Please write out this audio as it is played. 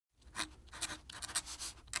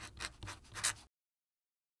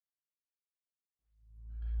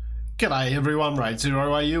G'day everyone,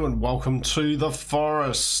 RaidzeroAU and welcome to the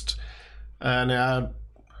forest. And I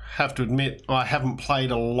have to admit I haven't played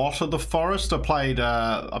a lot of the forest. I played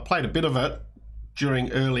a bit of it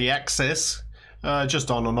during early access, just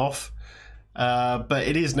on and off. But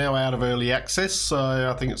it is now out of early access,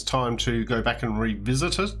 so I think it's time to go back and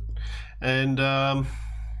revisit it and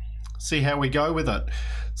see how we go with it.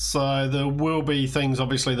 So there will be things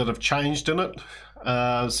obviously that have changed in it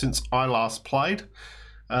since I last played.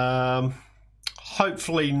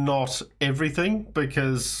 Hopefully not everything,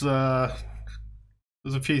 because there's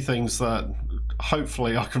a few things that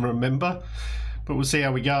hopefully I can remember, but we'll see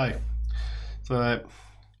how we go. So,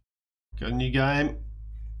 got a new game.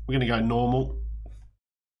 We're going to go normal.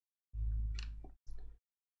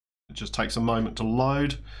 It just takes a moment to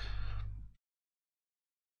load.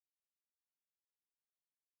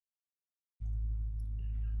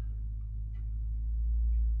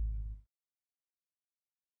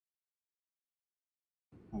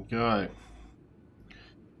 Go.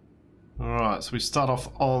 All right, so we start off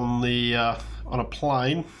on the on a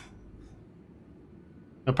plane.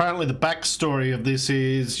 Apparently, the backstory of this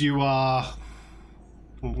is you are.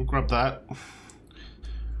 We'll grab that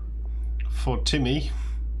for Timmy.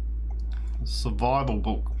 Survival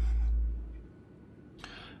book.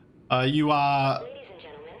 You are. Ladies and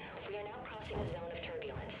gentlemen, we are now crossing a zone of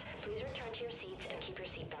turbulence. Please return to your seats and keep your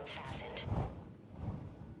seatbelts fastened.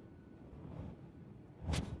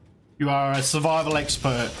 You are a survival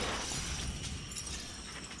expert. Flight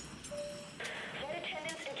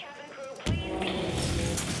attendants and cabin crew,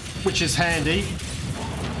 please. Which is handy.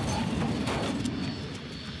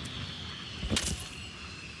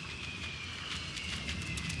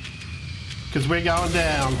 Because we're going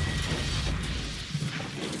down.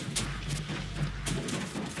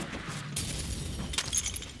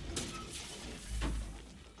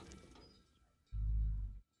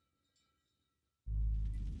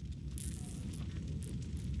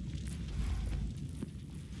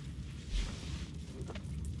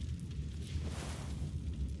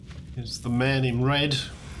 Here's the man in red.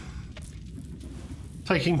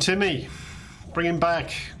 Taking Timmy. Bring him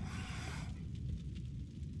back.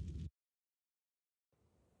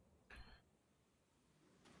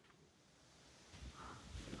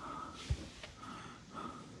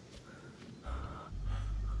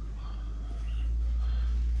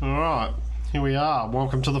 Alright, here we are.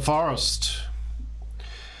 Welcome to the forest.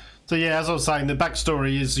 So yeah, as I was saying, the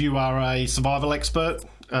backstory is you are a survival expert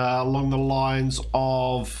along the lines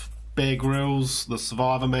of Bear Grylls, the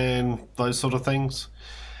Survivor Man, those sort of things.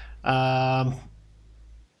 But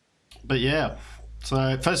yeah,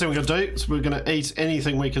 so first thing we're going to do is we're going to eat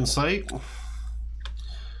anything we can see.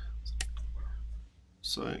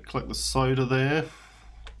 So collect the soda there.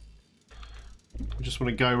 We just want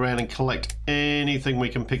to go around and collect anything we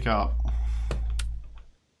can pick up.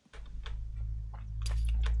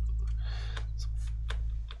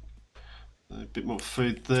 A bit more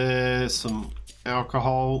food there, some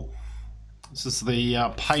alcohol. This is the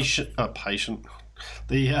passenger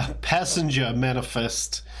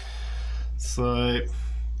manifest. So if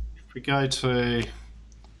we go to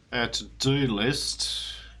our to-do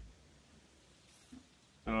list.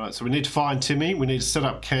 Alright, so we need to find Timmy, we need to set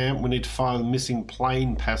up camp, we need to find the missing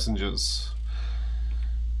plane passengers.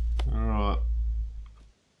 Alright.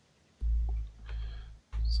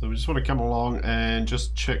 So we just want to come along and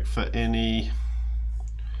just check for any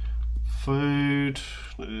food.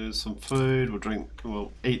 There's some food,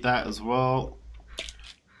 we'll eat that as well.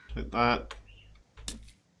 Take that.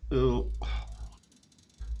 Ooh.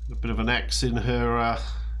 A bit of an axe in her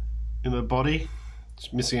body.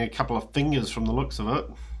 It's missing a couple of fingers from the looks of it.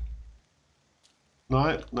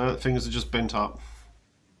 No, the fingers are just bent up.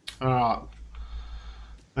 Alright.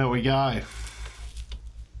 There we go.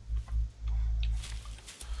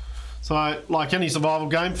 So, like any survival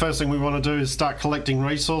game, first thing we want to do is start collecting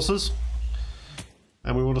resources.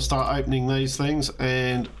 And we want to start opening these things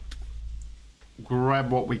and grab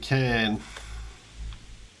what we can.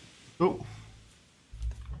 Oh.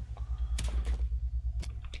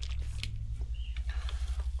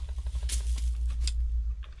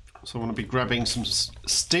 So I want to be grabbing some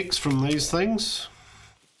sticks from these things.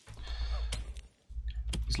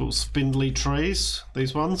 These little spindly trees,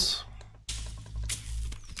 these ones.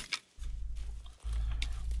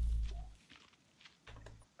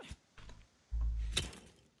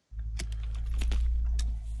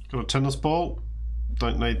 Got a tennis ball,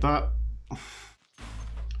 don't need that.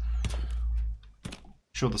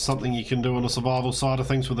 Sure there's something you can do on the survival side of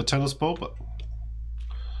things with a tennis ball, but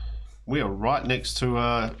we are right next to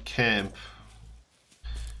a camp.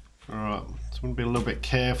 Alright, so I'm going to be a little bit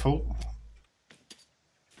careful.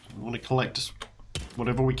 We want to collect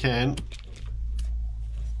whatever we can.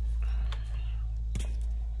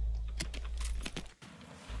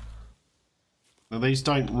 Now these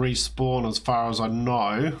don't respawn as far as I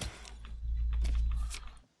know.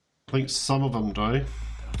 I think some of them do.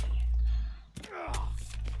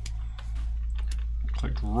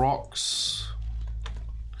 Collect rocks.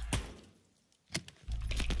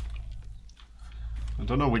 I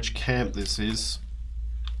don't know which camp this is.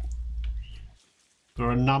 There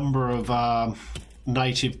are a number of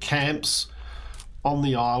native camps on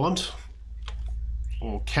the island,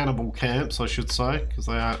 or cannibal camps I should say, because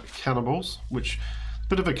they are cannibals, which is a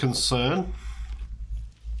bit of a concern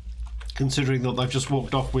considering that they've just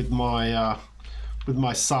walked off with my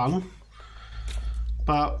son.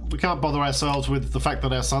 But we can't bother ourselves with the fact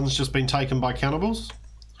that our son's just been taken by cannibals.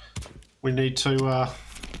 We need to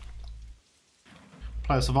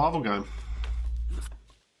play a survival game.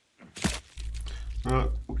 Right,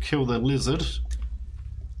 we'll kill the lizard.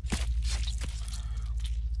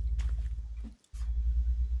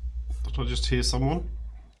 Did I just hear someone?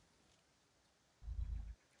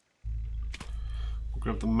 We'll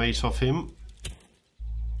grab the meat off him.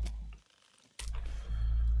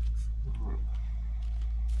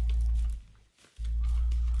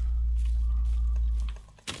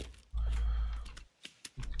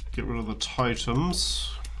 Get rid of the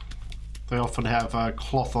totems. They often have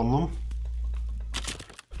cloth on them.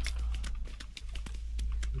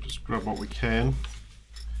 Just grab what we can.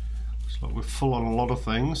 Looks like we're full on a lot of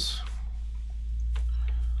things.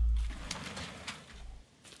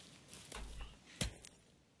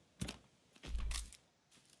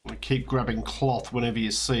 Keep grabbing cloth whenever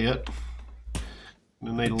you see it.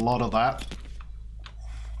 You need a lot of that.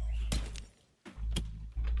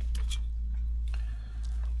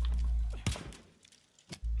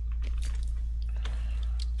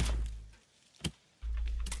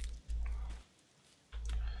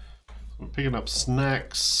 We're picking up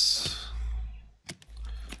snacks.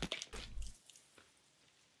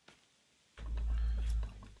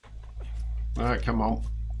 Alright, come on.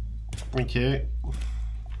 Thank you.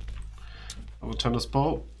 Another tennis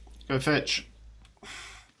ball. Go fetch.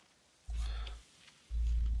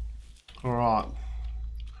 Alright.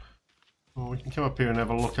 Well, we can come up here and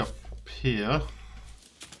have a look up here.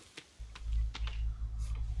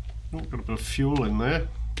 Oh, got a bit of fuel in there.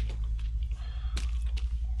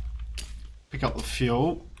 Pick up the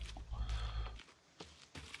fuel.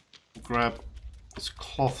 Grab this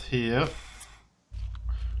cloth here.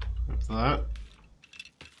 Grab that.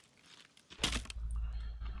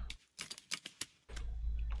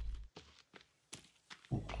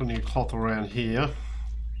 Plenty of cloth around here.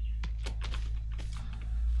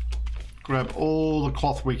 Grab all the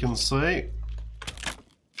cloth we can see.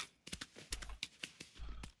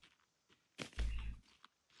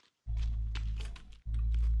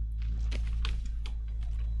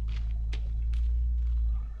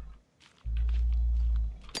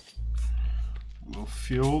 More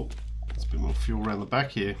fuel. There's a bit more fuel around the back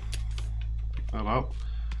here. Pick that up.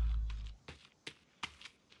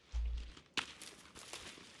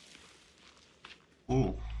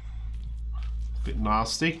 Ooh, a bit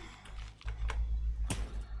nasty.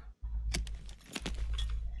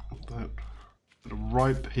 That bit of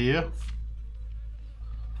rope here.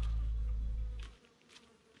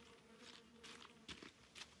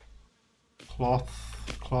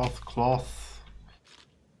 Cloth, cloth, cloth.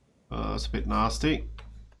 That's a bit nasty.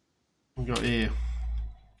 We got here.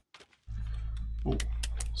 Ooh,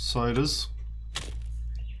 sodas.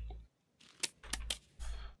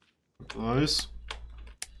 Those.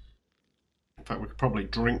 In fact, we could probably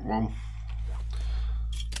drink one.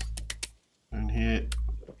 In here,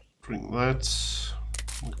 drink that.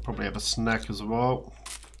 We could probably have a snack as well.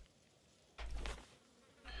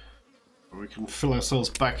 We can fill ourselves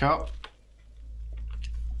back up.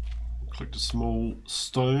 Collect a small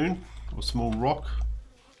stone or small rock.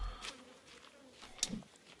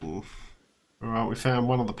 Alright, we found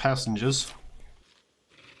one of the passengers.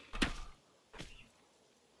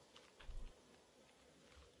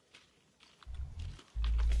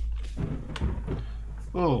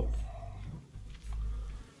 Oh.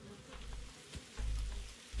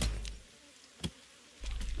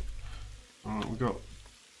 Alright, we got...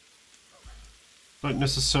 Don't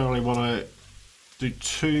necessarily want to do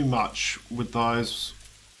too much with those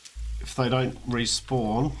if they don't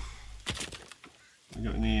respawn. We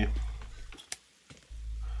got any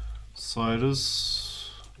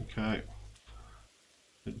sodas. Okay.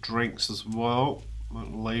 Drinks as well.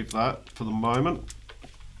 I'll leave that for the moment.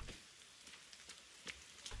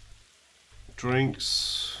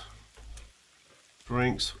 Drinks.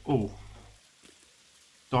 Oh.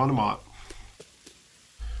 Dynamite.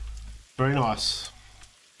 Very nice.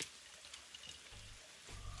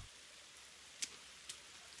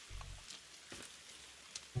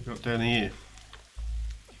 We've got down here.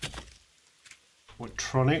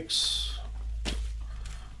 Electronics.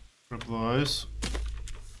 Grab those.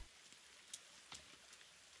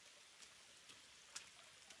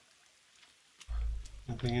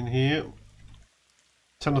 Anything in here?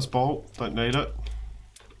 Tennis ball, don't need it.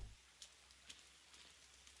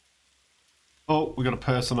 Oh, we got a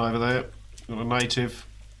person over there. Got a native.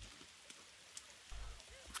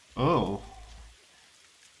 Oh.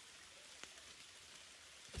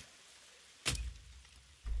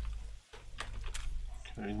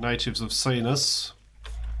 Okay, natives have seen us.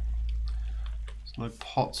 There's no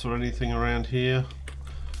pots or anything around here.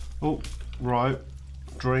 Oh, right.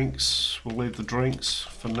 Drinks. We'll leave the drinks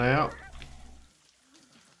for now.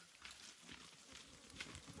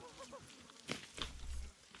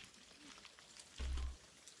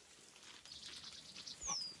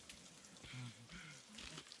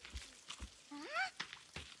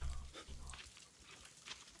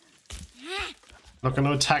 Not going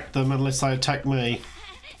to attack them unless they attack me.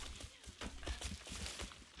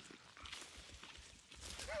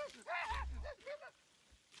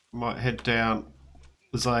 Might head down.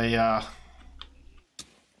 There's a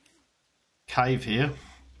cave here.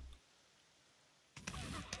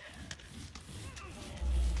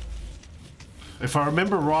 If I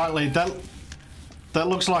remember rightly, that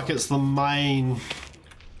looks like it's the main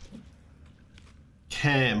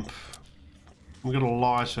camp. We've got a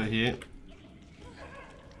lighter here.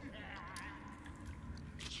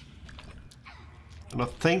 And I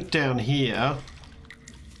think down here,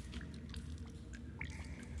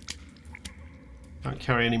 don't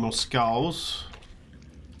carry any more skulls.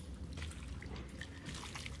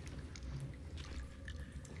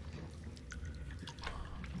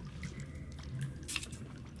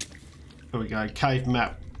 There we go, cave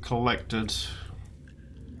map collected.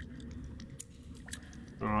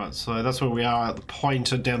 Alright, so that's where we are at the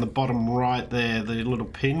pointer down the bottom right there, the little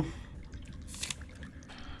pin.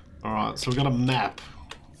 Alright, so we've got a map,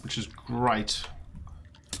 which is great.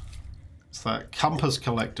 It's that compass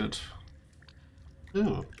collected.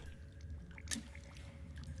 Ooh.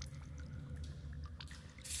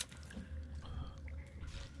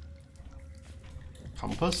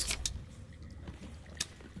 Compass.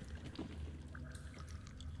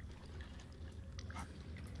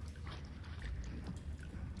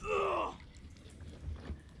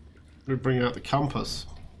 We bring out the compass.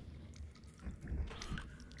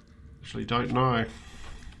 Actually, don't know.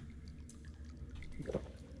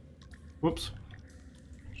 Whoops.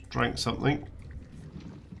 Just drank something.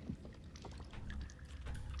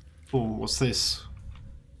 Oh, what's this?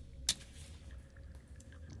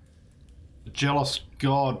 A jealous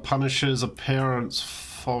god punishes a parent's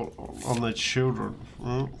fault on their children.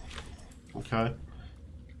 Oh, okay.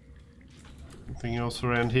 Anything else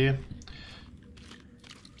around here?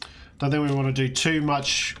 Don't think we want to do too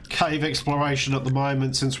much cave exploration at the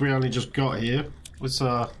moment since we only just got here. Let's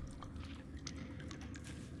grab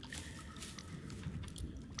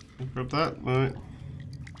that. No.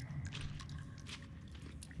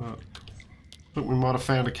 I think we might have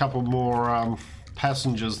found a couple more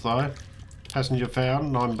passengers though. Passenger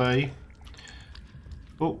found, 9B.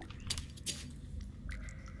 Oh.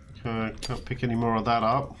 Okay, can't pick any more of that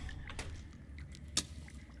up.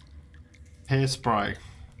 Hairspray.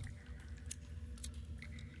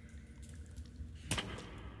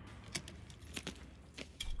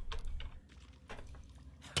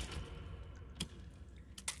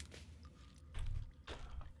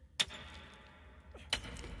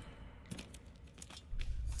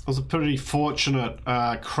 It was a pretty fortunate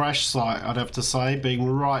crash site, I'd have to say, being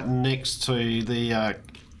right next to the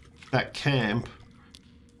that camp.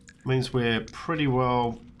 Means we're pretty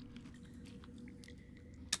well.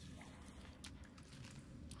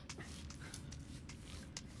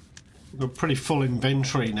 We've got pretty full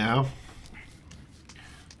inventory now.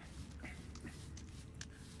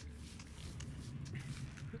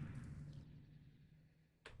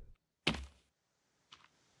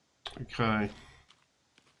 Okay.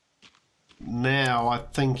 Now I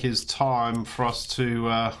think is time for us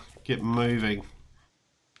to get moving.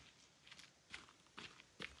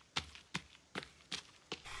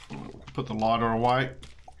 Put the lighter away.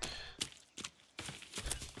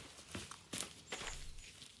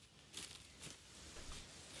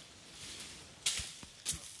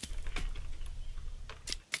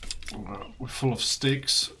 We're full of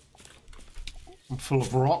sticks. I'm full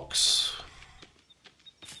of rocks.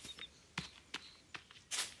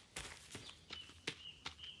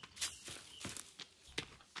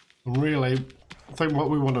 And really, I think what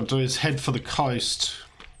we want to do is head for the coast.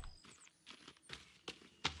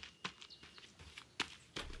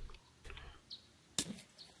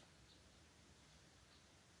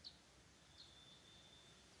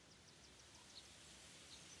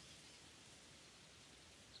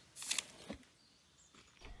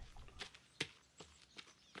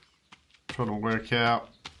 Trying to work out,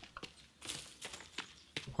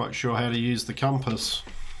 not quite sure how to use the compass.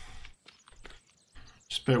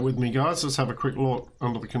 Just bear with me guys, let's have a quick look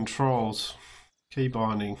under the controls. Key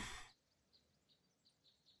binding.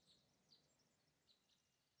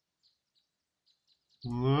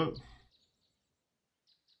 No.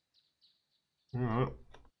 Alright.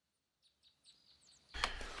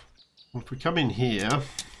 Well, if we come in here,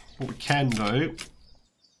 what we can do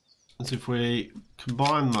is if we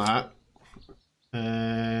combine that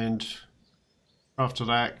and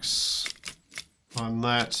crafted axe on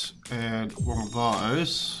that and one of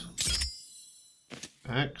those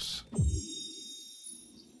axe,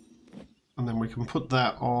 and then we can put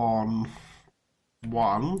that on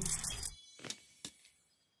one.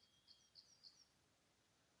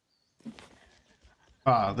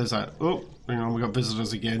 Ah, there's that. Oh, hang on, we got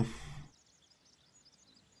visitors again.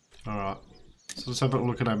 Alright, so let's have a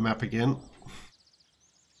look at our map again.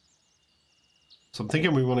 So I'm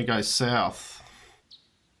thinking we want to go south.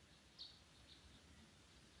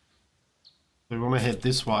 We want to head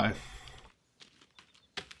this way.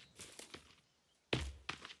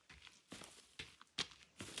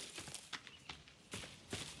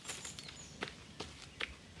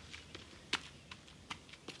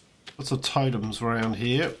 Lots of totems around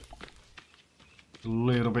here. A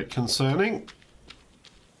little bit concerning.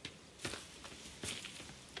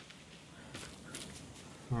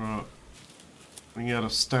 Alright. Running out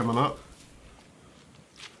of stamina.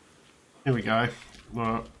 Here we go.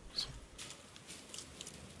 Alright.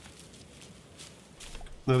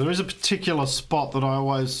 Now there is a particular spot that I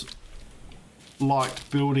always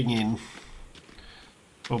liked building in,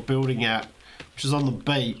 or building at, which is on the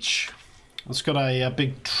beach. It's got a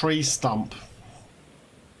big tree stump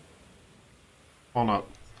on it.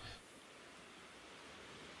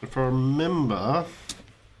 If I remember,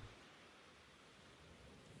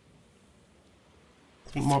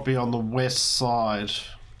 it might be on the west side,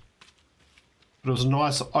 but it was a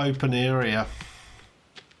nice open area.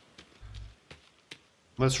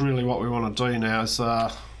 That's really what we want to do now, is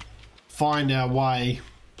find our way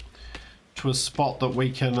to a spot that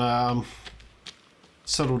we can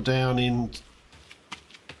settle down in,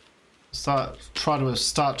 try to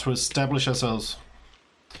start to establish ourselves.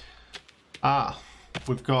 Ah,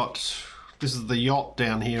 we've got, this is the yacht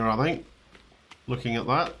down here, I think. Looking at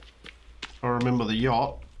that, I remember the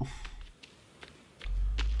yacht.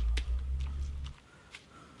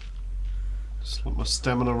 Just let my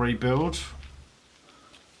stamina rebuild.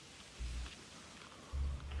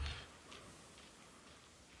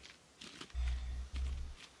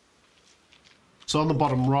 So on the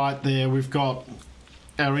bottom right there, we've got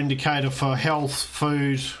our indicator for health,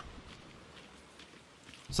 food.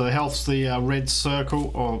 So health's the red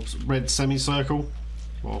circle, or red semicircle,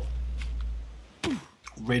 or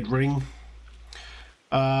red ring.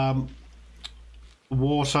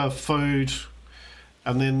 Water, food,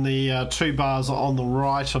 and then the two bars on the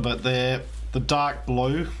right of it there, the dark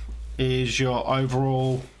blue is your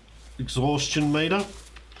overall exhaustion meter.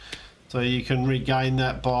 So you can regain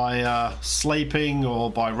that by sleeping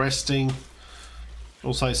or by resting.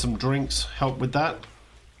 Also some drinks help with that.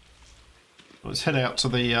 Let's head out to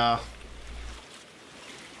the yacht.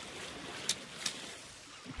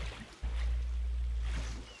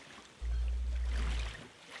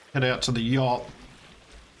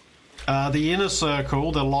 The inner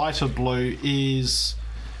circle, the lighter blue, is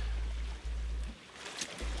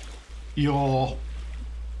your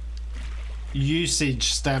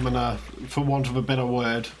usage stamina, for want of a better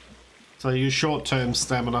word. So your short-term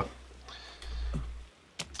stamina.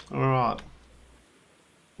 Alright.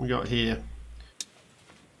 We got here.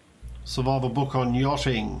 Survival book on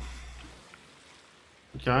yachting.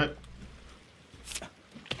 Okay.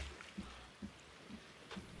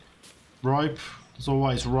 Rope. There's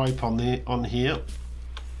always rope on here.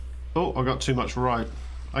 Oh, I got too much rope.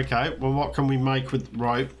 Okay, well what can we make with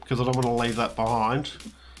rope? Because I don't want to leave that behind.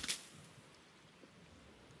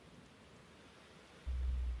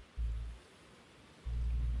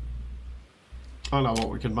 I know what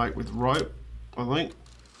we can make with rope, I think.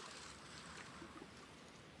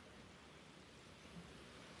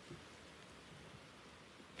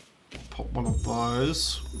 Pop one of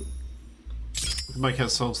those. We can make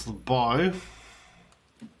ourselves the bow.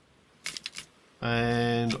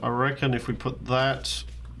 And I reckon if we put that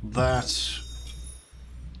that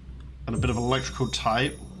and a bit of electrical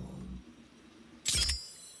tape.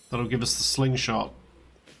 That'll give us the slingshot.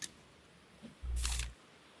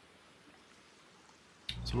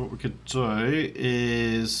 So what we could do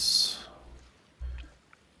is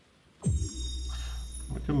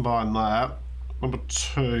we combine that. Number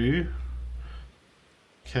 2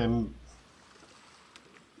 can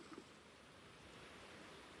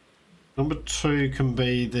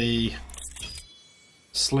be the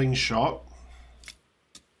slingshot.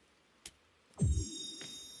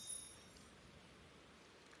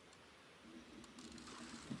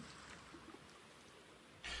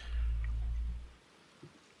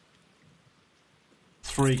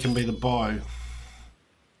 Three can be the bow.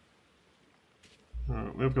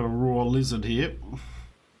 Alright, we've got a raw lizard here.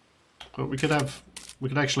 But we could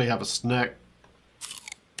actually have a snack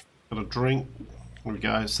and a drink. There we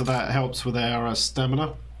go. So that helps with our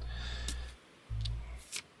stamina.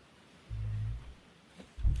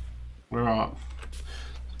 Alright.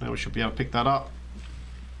 So now we should be able to pick that up.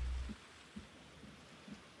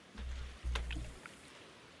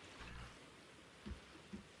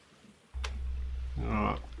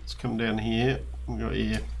 Alright, let's come down here. We've got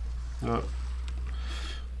here. Right.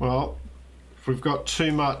 Well, if we've got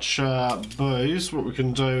too much booze, what we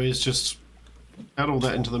can do is just add all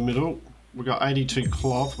that into the middle. We've got 82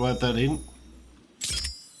 cloth, we'll add that in.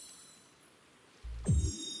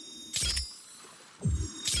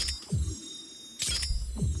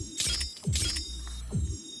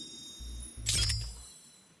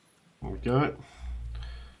 There we go.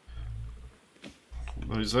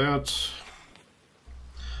 Pull those out.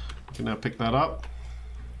 We can now pick that up.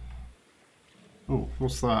 Oh,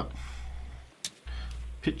 what's that?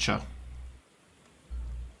 Picture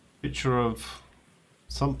of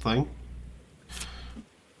something.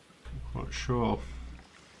 Not sure.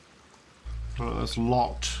 Right, that's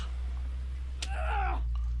locked.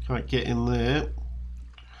 Can't get in there.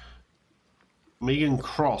 Megan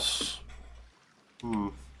Cross.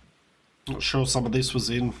 Not sure some of this was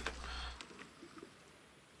in.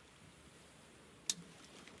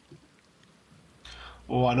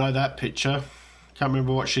 Oh, I know that picture. Can't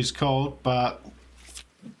remember what she's called, but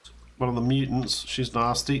one of the mutants. She's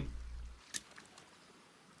nasty.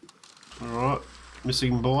 Alright.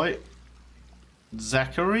 Missing boy.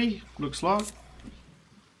 Zachary, looks like.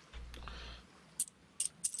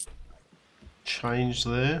 Change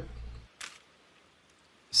there.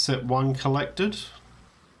 Set 1 collected.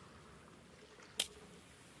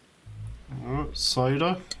 Alright,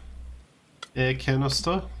 soda. Air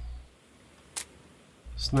canister.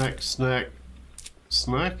 Snack, snack,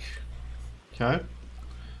 snack. Okay.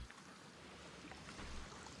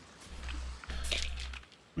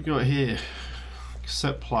 We got here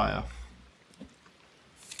cassette player.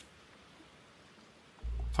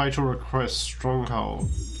 Fatal request stronghold.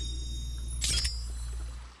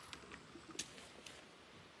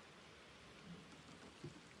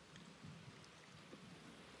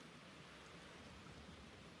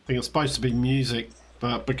 I think it's supposed to be music,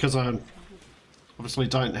 but because I obviously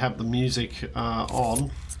don't have the music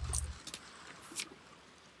on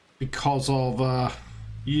because of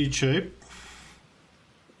YouTube.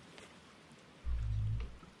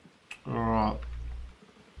 Alright,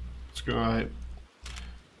 let's go.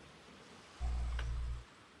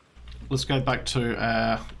 Let's go back to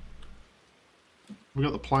our. We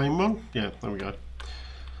got the playing one? Yeah, there we go.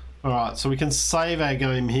 Alright, so we can save our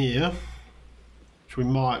game here, which we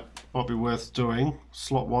might be worth doing.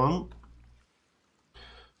 Slot 1.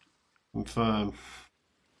 Confirm.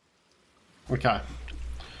 Okay.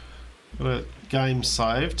 Got a game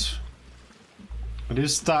saved. It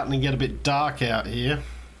is starting to get a bit dark out here.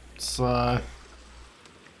 So,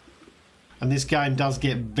 and this game does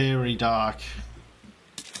get very dark.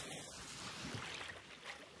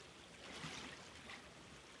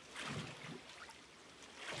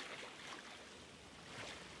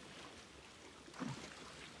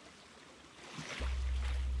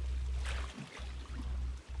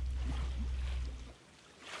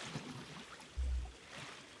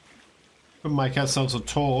 We'll make ourselves a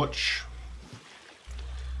torch.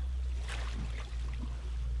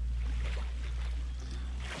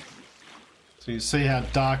 So you see how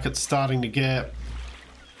dark it's starting to get.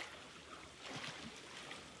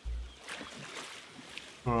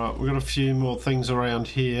 Alright, we've got a few more things around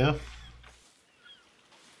here.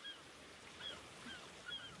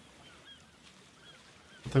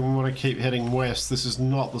 I think we want to keep heading west. This is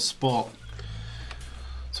not the spot.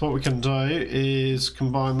 So what we can do is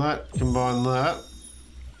combine that, combine that.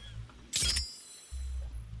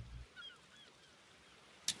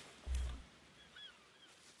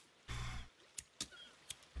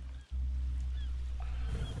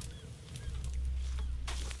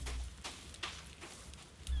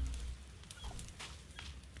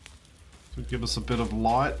 It'll give us a bit of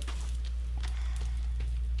light.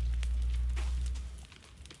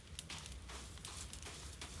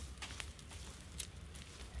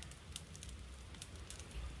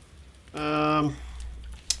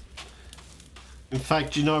 In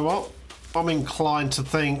fact, you know what? I'm inclined to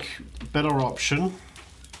think a better option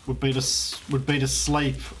would be to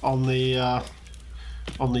sleep on the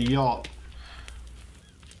yacht.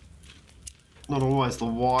 Not always the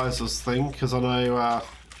wisest thing, because I know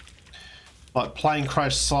like plane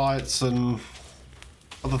crash sites and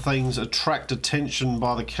other things attract attention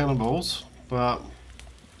by the cannibals, but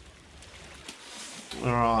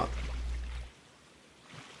alright.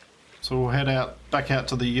 So we'll head back out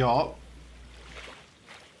to the yacht.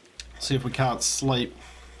 See if we can't sleep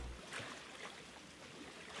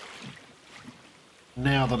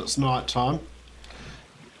now that it's night time.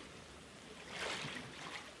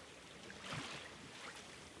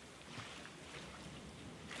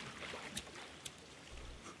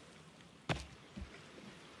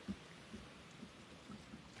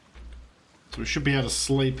 So we should be able to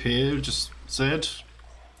sleep here, just said.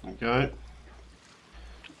 Okay.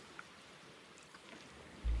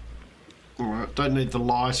 Alright, don't need the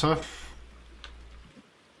lighter.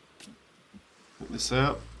 Get this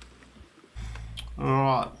out.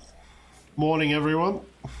 Alright. Morning, everyone.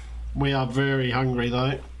 We are very hungry,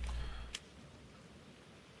 though.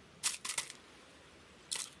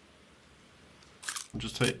 I'll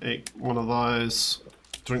just eat one of those,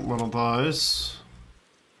 drink one of those.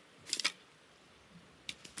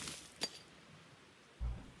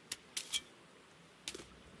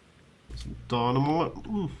 Some dynamite.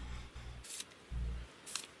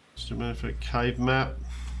 For a cave map.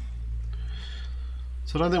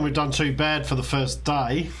 So I don't think we've done too bad for the first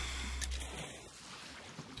day.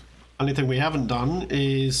 Only thing we haven't done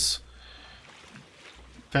is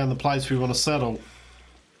found the place we want to settle.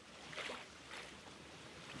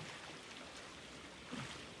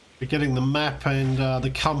 But getting the map and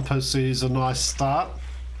the compass is a nice start.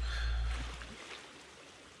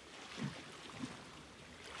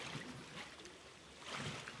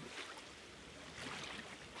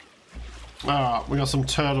 Alright, we got some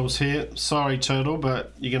turtles here. Sorry, turtle,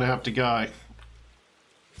 but you're going to have to go.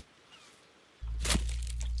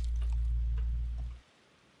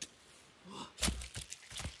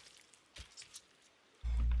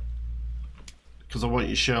 Because I want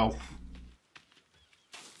your shell.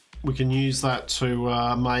 We can use that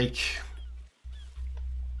to make...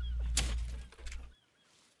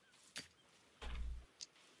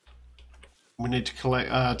 We need to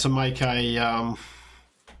collect... to make a...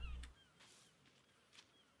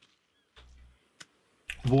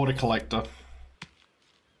 water collector.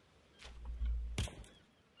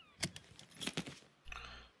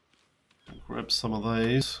 Grab some of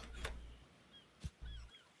these.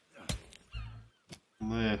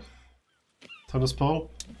 And there. Tennis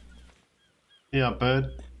ball. Yeah,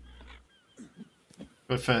 bird.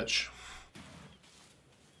 Go fetch.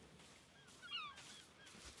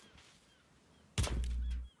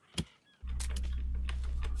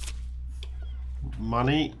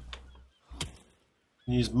 Money.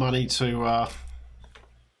 Use money to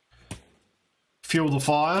fuel the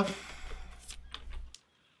fire.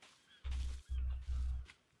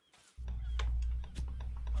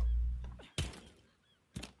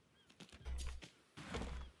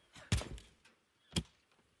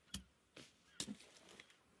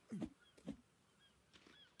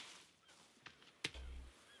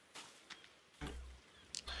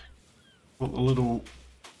 Want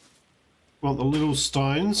the little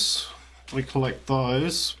stones. We collect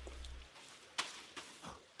those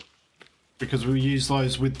because we use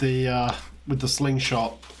those with the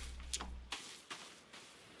slingshot.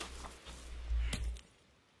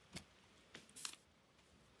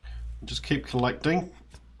 Just keep collecting.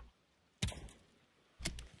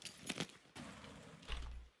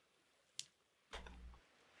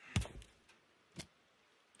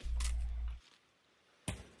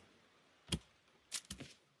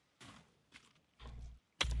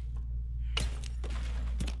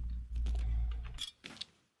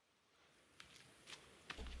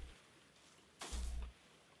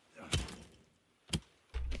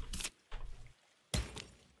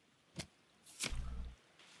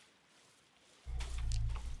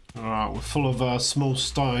 Alright, we're full of small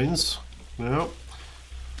stones now.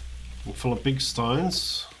 We're full of big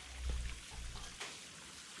stones.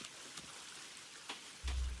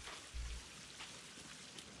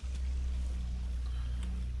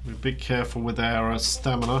 We're a bit careful with our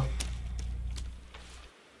stamina.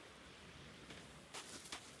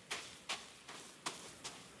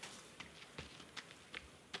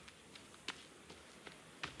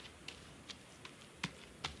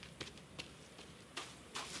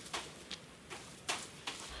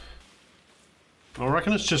 I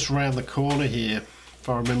reckon it's just round the corner here, if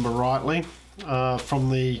I remember rightly,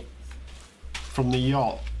 from the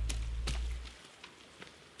yacht.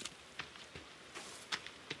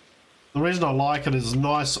 The reason I like it is a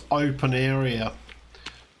nice open area,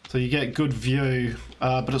 so you get good view,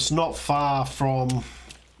 but it's not far from,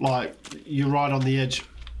 like, you're right on the edge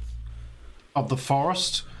of the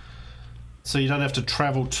forest, so you don't have to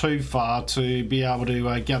travel too far to be able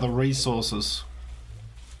to gather resources.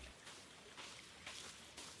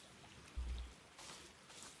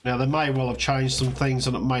 Now they may well have changed some things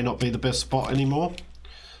and it may not be the best spot anymore,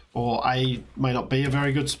 or may not be a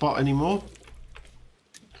very good spot anymore.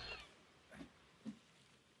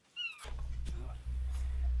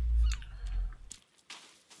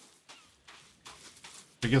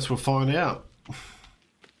 I guess we'll find out.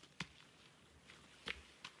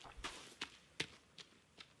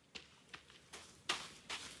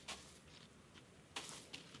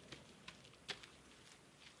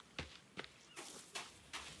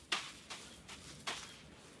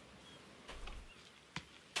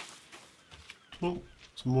 Oh,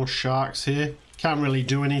 some more sharks here. Can't really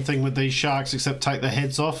do anything with these sharks except take their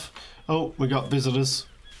heads off. Oh, we got visitors.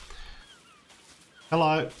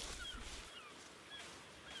 Hello.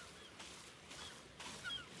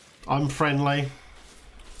 I'm friendly.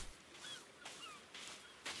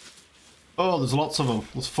 Oh, there's lots of them.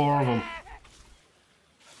 There's 4 of them.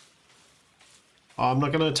 I'm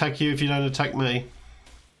not going to attack you if you don't attack me.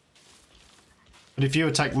 But if you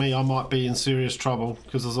attack me, I might be in serious trouble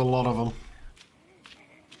because there's a lot of them.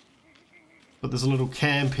 But there's a little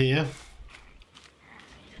camp here.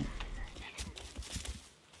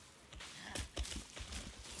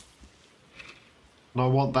 And I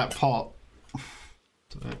want that pot.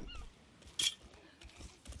 So.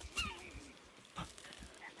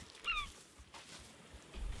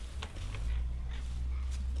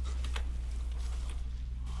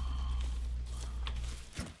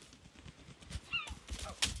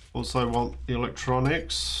 Also want the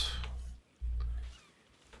electronics.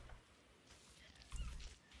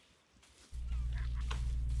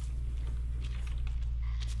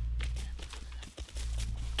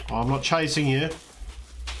 I'm not chasing you.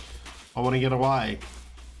 I want to get away.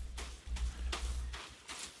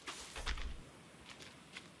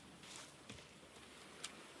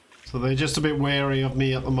 So they're just a bit wary of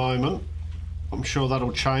me at the moment. I'm sure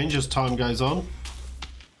that'll change as time goes on.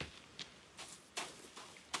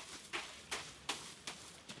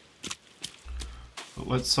 But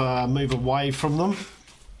let's move away from them.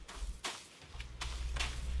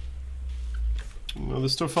 Well, they're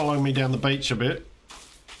still following me down the beach a bit.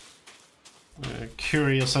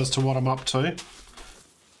 Curious as to what I'm up to.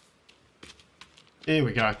 Here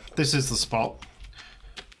we go. This is the spot.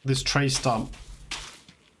 This tree stump.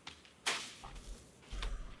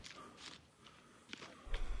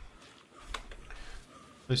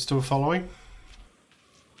 They're still following?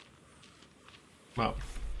 Well.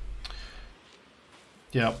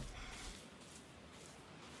 Yep.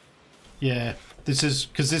 Yeah. This is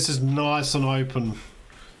because this is nice and open.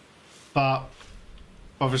 But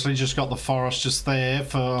obviously just got the forest just there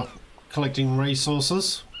for collecting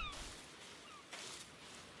resources.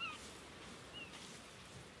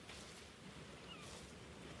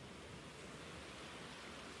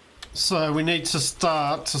 So we need to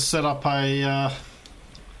start to set up a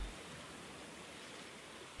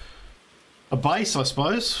base, I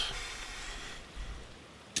suppose.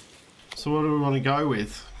 So what do we want to go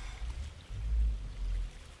with?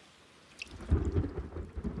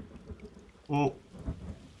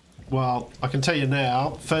 Well, I can tell you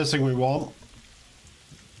now, first thing we want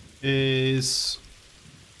is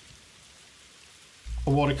a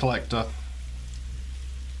water collector.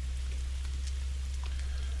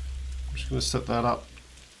 I'm just going to set that up.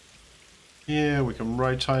 Yeah, we can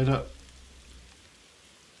rotate it.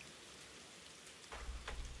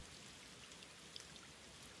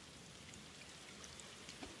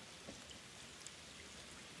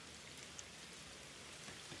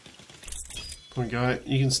 There we go.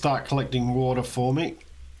 You can start collecting water for me.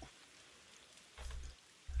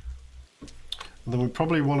 And then we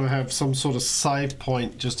probably want to have some sort of save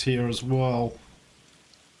point just here as well.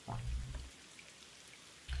 I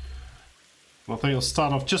think I'll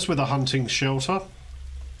start off just with a hunting shelter.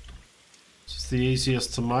 It's the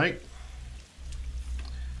easiest to make.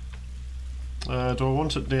 Do I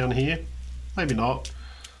want it down here? Maybe not.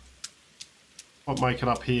 I'll make it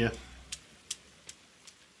up here.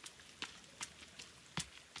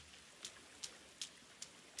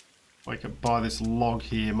 Make it by this log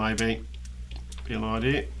here, maybe. Be an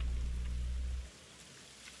idea.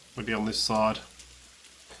 Maybe on this side.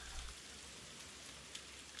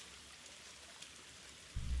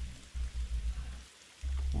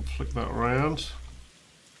 flick that around.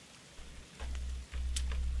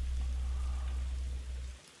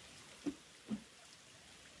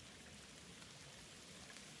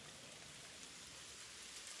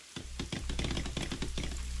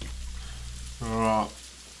 Alright,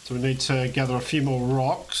 so we need to gather a few more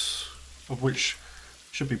rocks, of which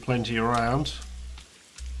should be plenty around.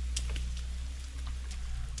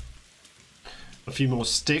 A few more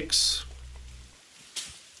sticks.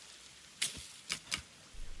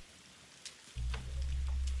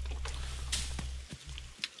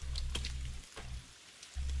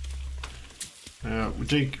 We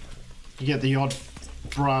do get the odd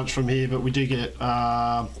branch from here, but we do get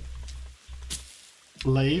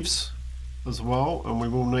leaves as well, and we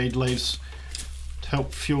will need leaves to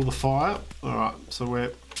help fuel the fire. Alright, so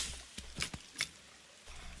we're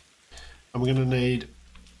going to need,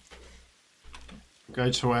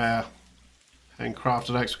 go to our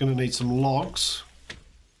handcrafted axe, we're going to need some logs.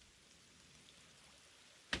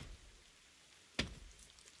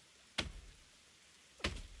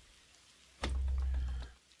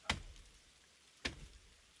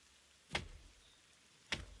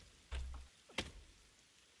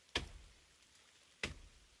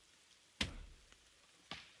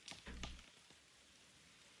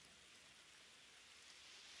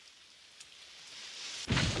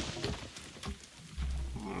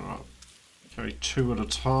 Carry 2 at a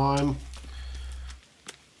time.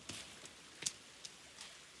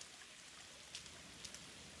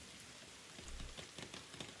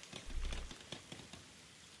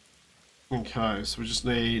 Okay, so we just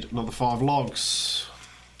need another 5 logs.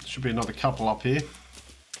 Should be another couple up here,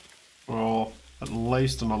 or at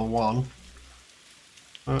least another one.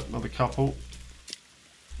 Another couple.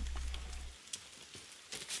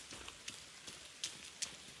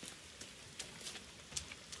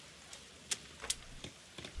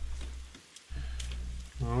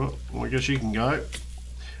 Alright, well, I guess you can go.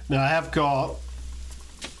 Now I have got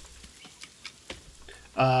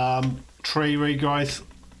tree regrowth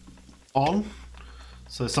on,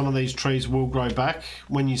 so some of these trees will grow back.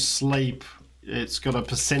 When you sleep, it's got a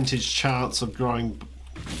percentage chance of growing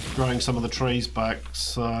some of the trees back.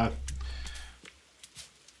 So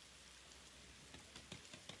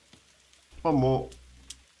one more.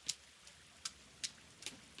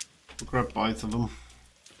 We'll grab both of them.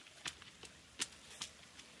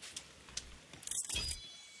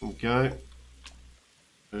 Okay,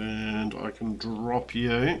 and I can drop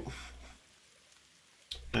you.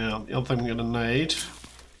 Now the other thing I'm going to need is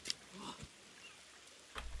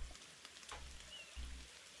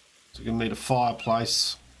we're going to need a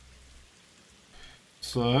fireplace.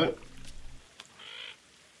 So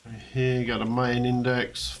here, go to main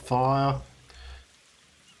index, fire.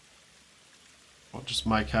 I'll just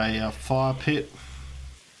make a fire pit.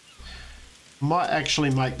 Might actually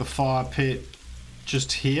make the fire pit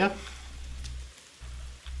just here,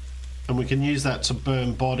 and we can use that to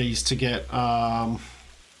burn bodies to get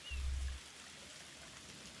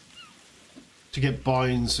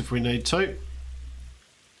bones if we need to.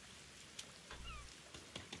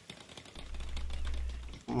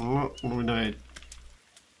 What do we need?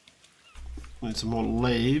 We need some more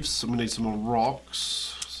leaves, and we need some more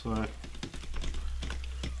rocks. So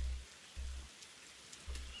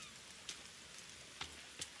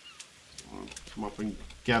come up and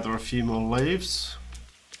gather a few more leaves.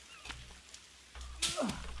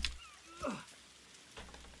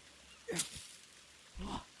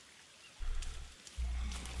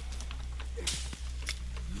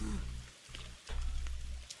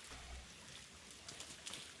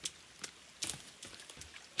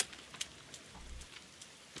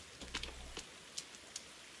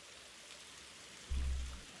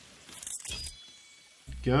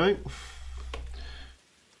 Go.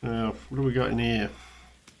 Now, what do we got in here?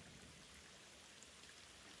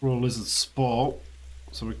 Raw lizard spot,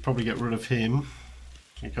 so we can probably get rid of him.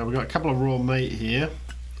 Okay, we've got a couple of raw meat here.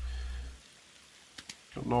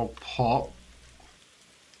 Got an old pot.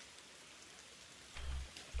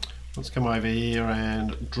 Let's come over here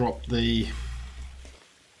and drop the...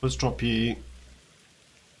 Let's drop you.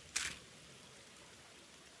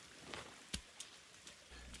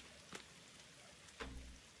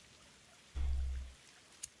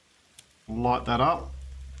 Light that up,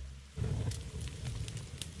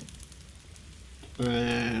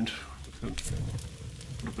 and put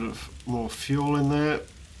a bit of more fuel in there.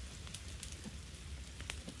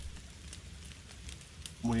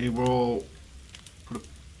 We will put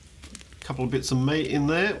a couple of bits of meat in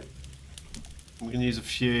there. We can use a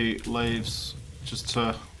few leaves just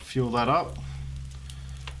to fuel that up.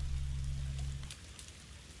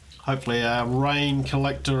 Hopefully our rain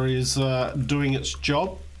collector is doing its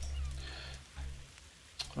job.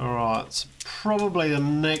 Alright, so probably the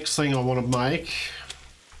next thing I want to make,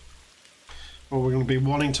 what we're going to be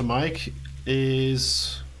wanting to make,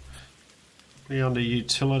 is be under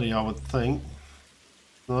utility, I would think.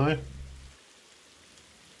 No?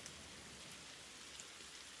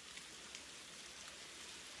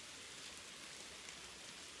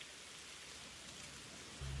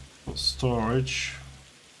 Not storage.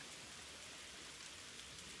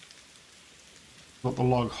 Not the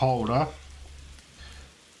log holder.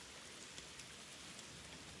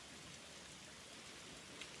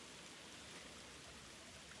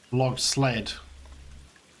 Log sled.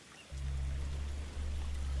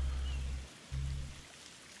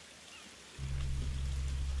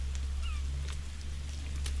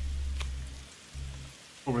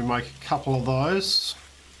 Probably make a couple of those.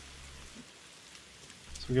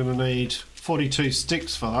 So we're going to need 42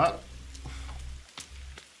 sticks for that.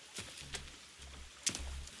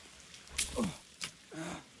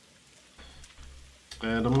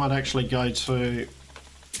 And I might actually go to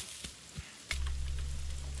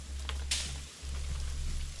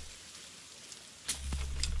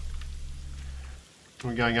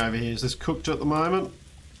we're going over here. Is this cooked at the moment?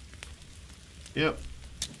 Yep.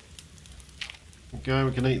 Okay,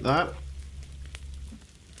 we can eat that.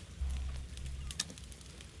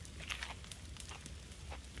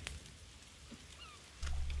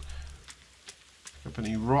 Up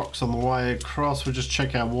any rocks on the way across? We'll just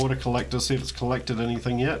check our water collector, see if it's collected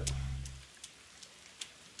anything yet.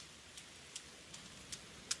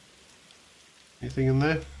 Anything in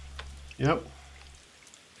there? Yep.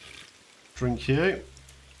 Drink here.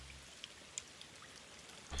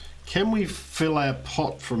 Can we fill our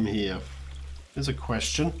pot from here? There's a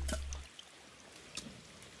question.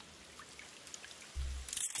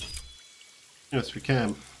 Yes, we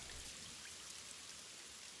can.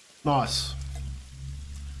 Nice.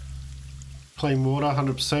 Clean water,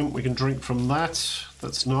 100%. We can drink from that.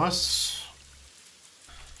 That's nice.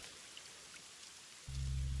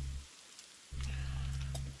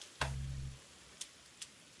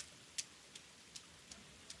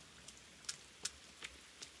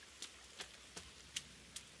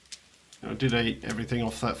 I did eat everything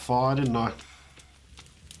off that fire, didn't I?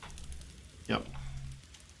 Yep.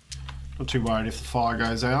 Not too worried if the fire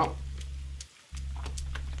goes out.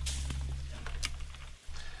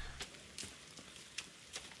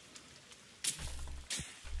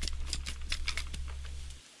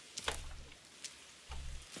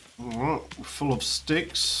 Alright, full of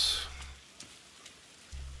sticks.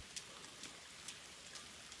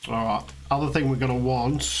 Alright, other thing we're going to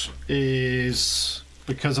want is,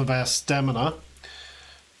 because of our stamina,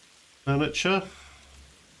 furniture.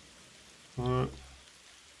 Alright.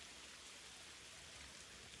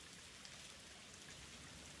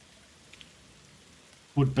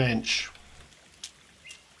 Wood bench.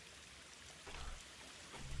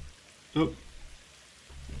 Oop.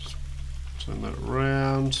 Just turn that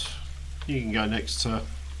around. You can go next to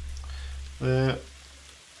there.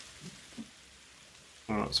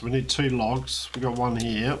 Alright, so we need 2 logs. We've got one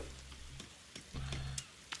here.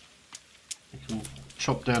 We can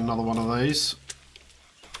chop down another one of these.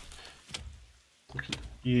 We can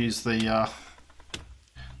use the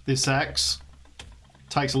this axe.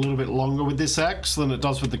 Takes a little bit longer with this axe than it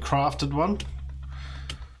does with the crafted one.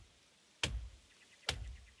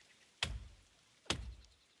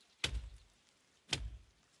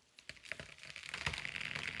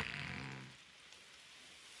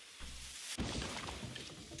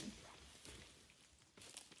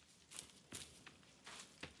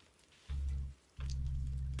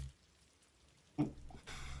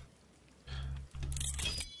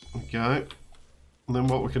 Okay. And then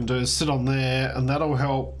what we can do is sit on there, and that'll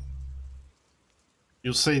help.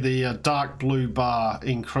 You'll see the dark blue bar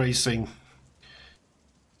increasing.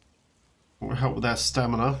 It will help with our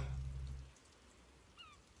stamina.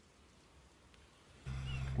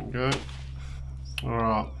 Okay.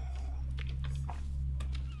 Alright.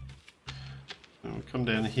 Then we'll come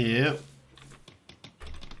down here.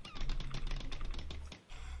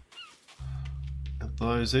 Add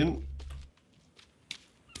those in.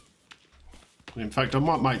 In fact, I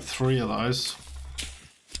might make 3 of those.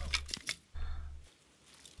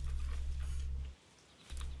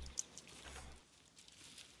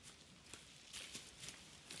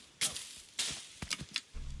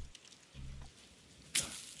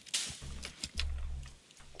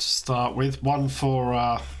 To start with, 1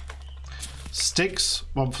 for sticks,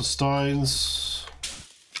 1 for stones.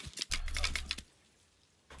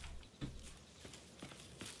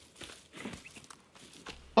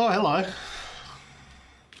 Oh, hello.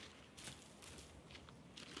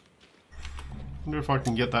 Wonder if I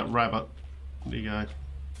can get that rabbit. There you go.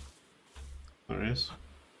 he is.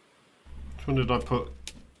 Which one did I put?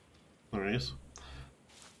 There he is.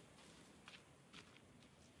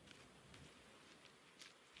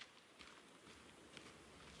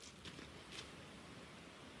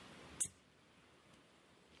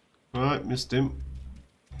 Alright, missed him.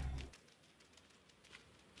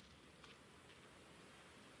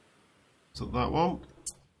 Is it that one?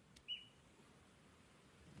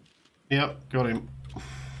 Yep, got him.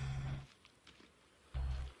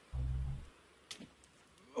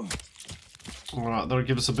 Alright, that'll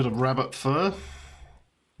give us a bit of rabbit fur.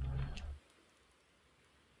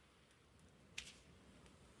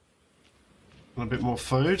 And a bit more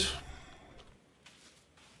food.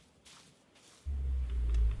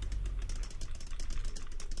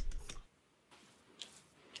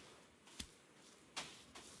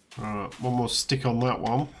 Alright, one more stick on that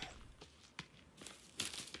one.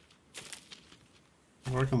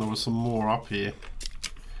 I reckon there was some more up here.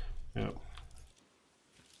 Yep.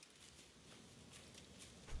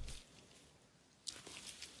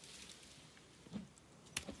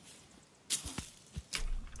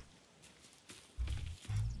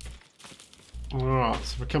 Alright,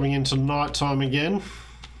 so we're coming into night time again.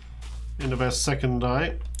 End of our second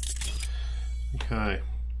day. Okay.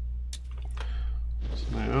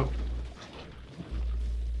 So now, what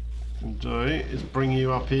we can do is bring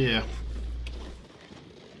you up here.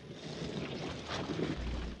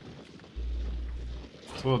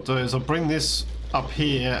 So what I'll do is I'll bring this up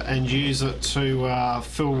here and use it to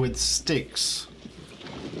fill with sticks.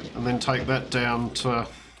 And then take that down to...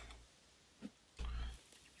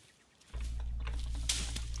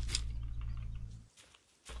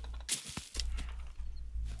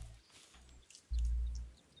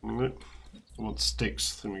 I want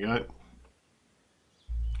sticks, there we go.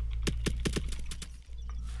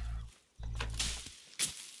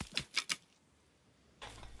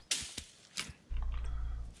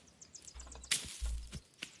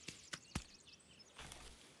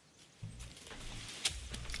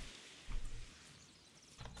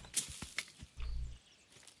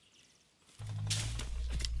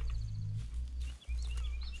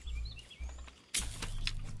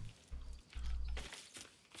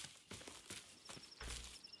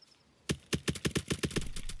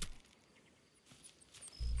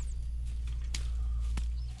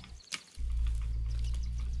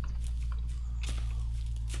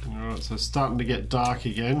 Alright, so it's starting to get dark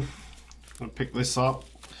again. I'm going to pick this up.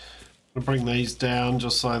 I'm going to bring these down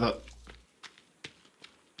just so that...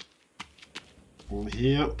 All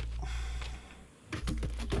here.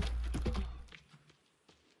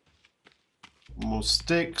 More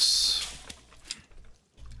sticks.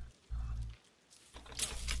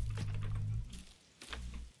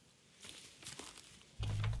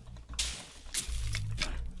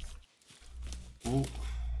 Ooh.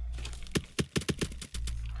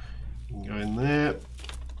 Go in there.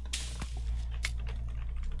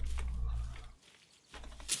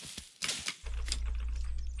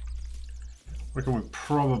 Reckon we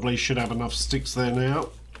probably should have enough sticks there now.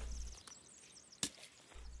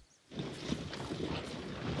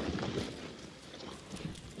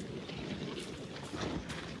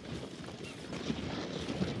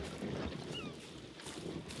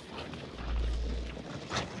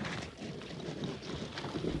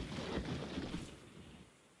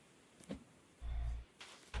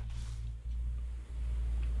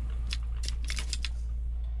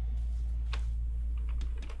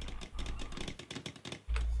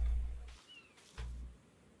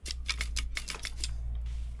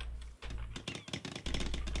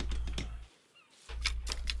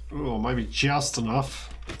 Oh, maybe just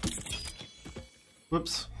enough.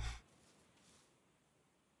 Whoops.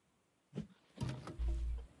 There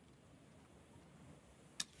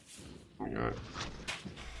we go.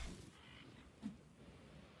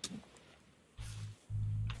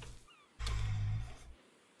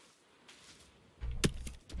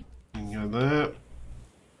 You can go there.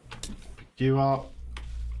 Pick you up.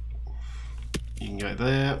 You can go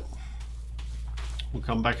there. We'll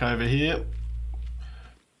come back over here.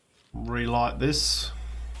 Relight this.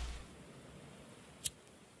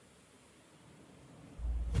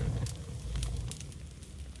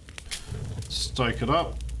 Stoke it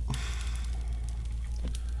up.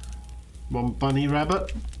 One bunny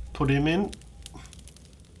rabbit, put him in.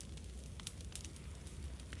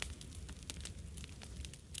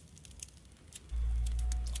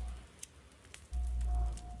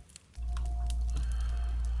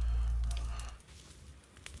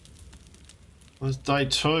 It's day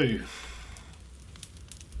 2.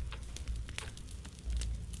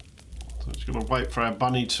 So just gonna wait for our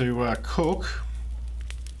bunny to cook.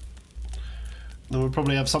 Then we'll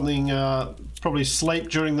probably have something Probably sleep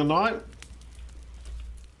during the night.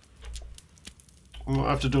 We'll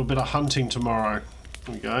have to do a bit of hunting tomorrow.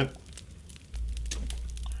 There we go.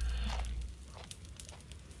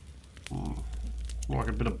 Like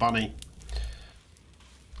a bit of bunny.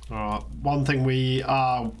 Alright, one thing we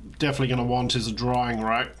are definitely going to want is a drying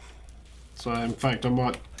rack. So in fact I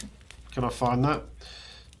might... Can I find that?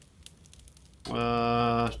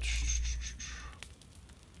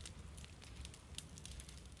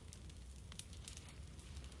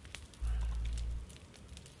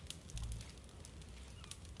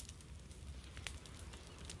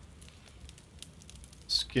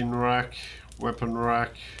 Skin rack, weapon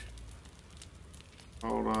rack,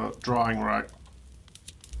 drying rack.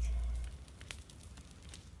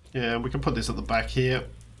 Yeah, we can put this at the back here.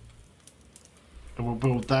 And we'll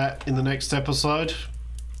build that in the next episode.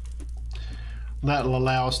 That'll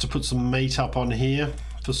allow us to put some meat up on here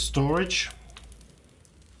for storage.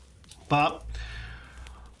 But,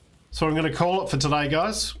 so I'm going to call it for today,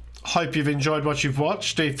 guys. Hope you've enjoyed what you've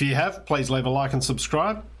watched. If you have, please leave a like and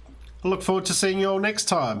subscribe. I look forward to seeing you all next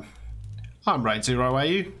time. I'm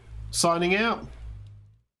RaidzeroAU, signing out.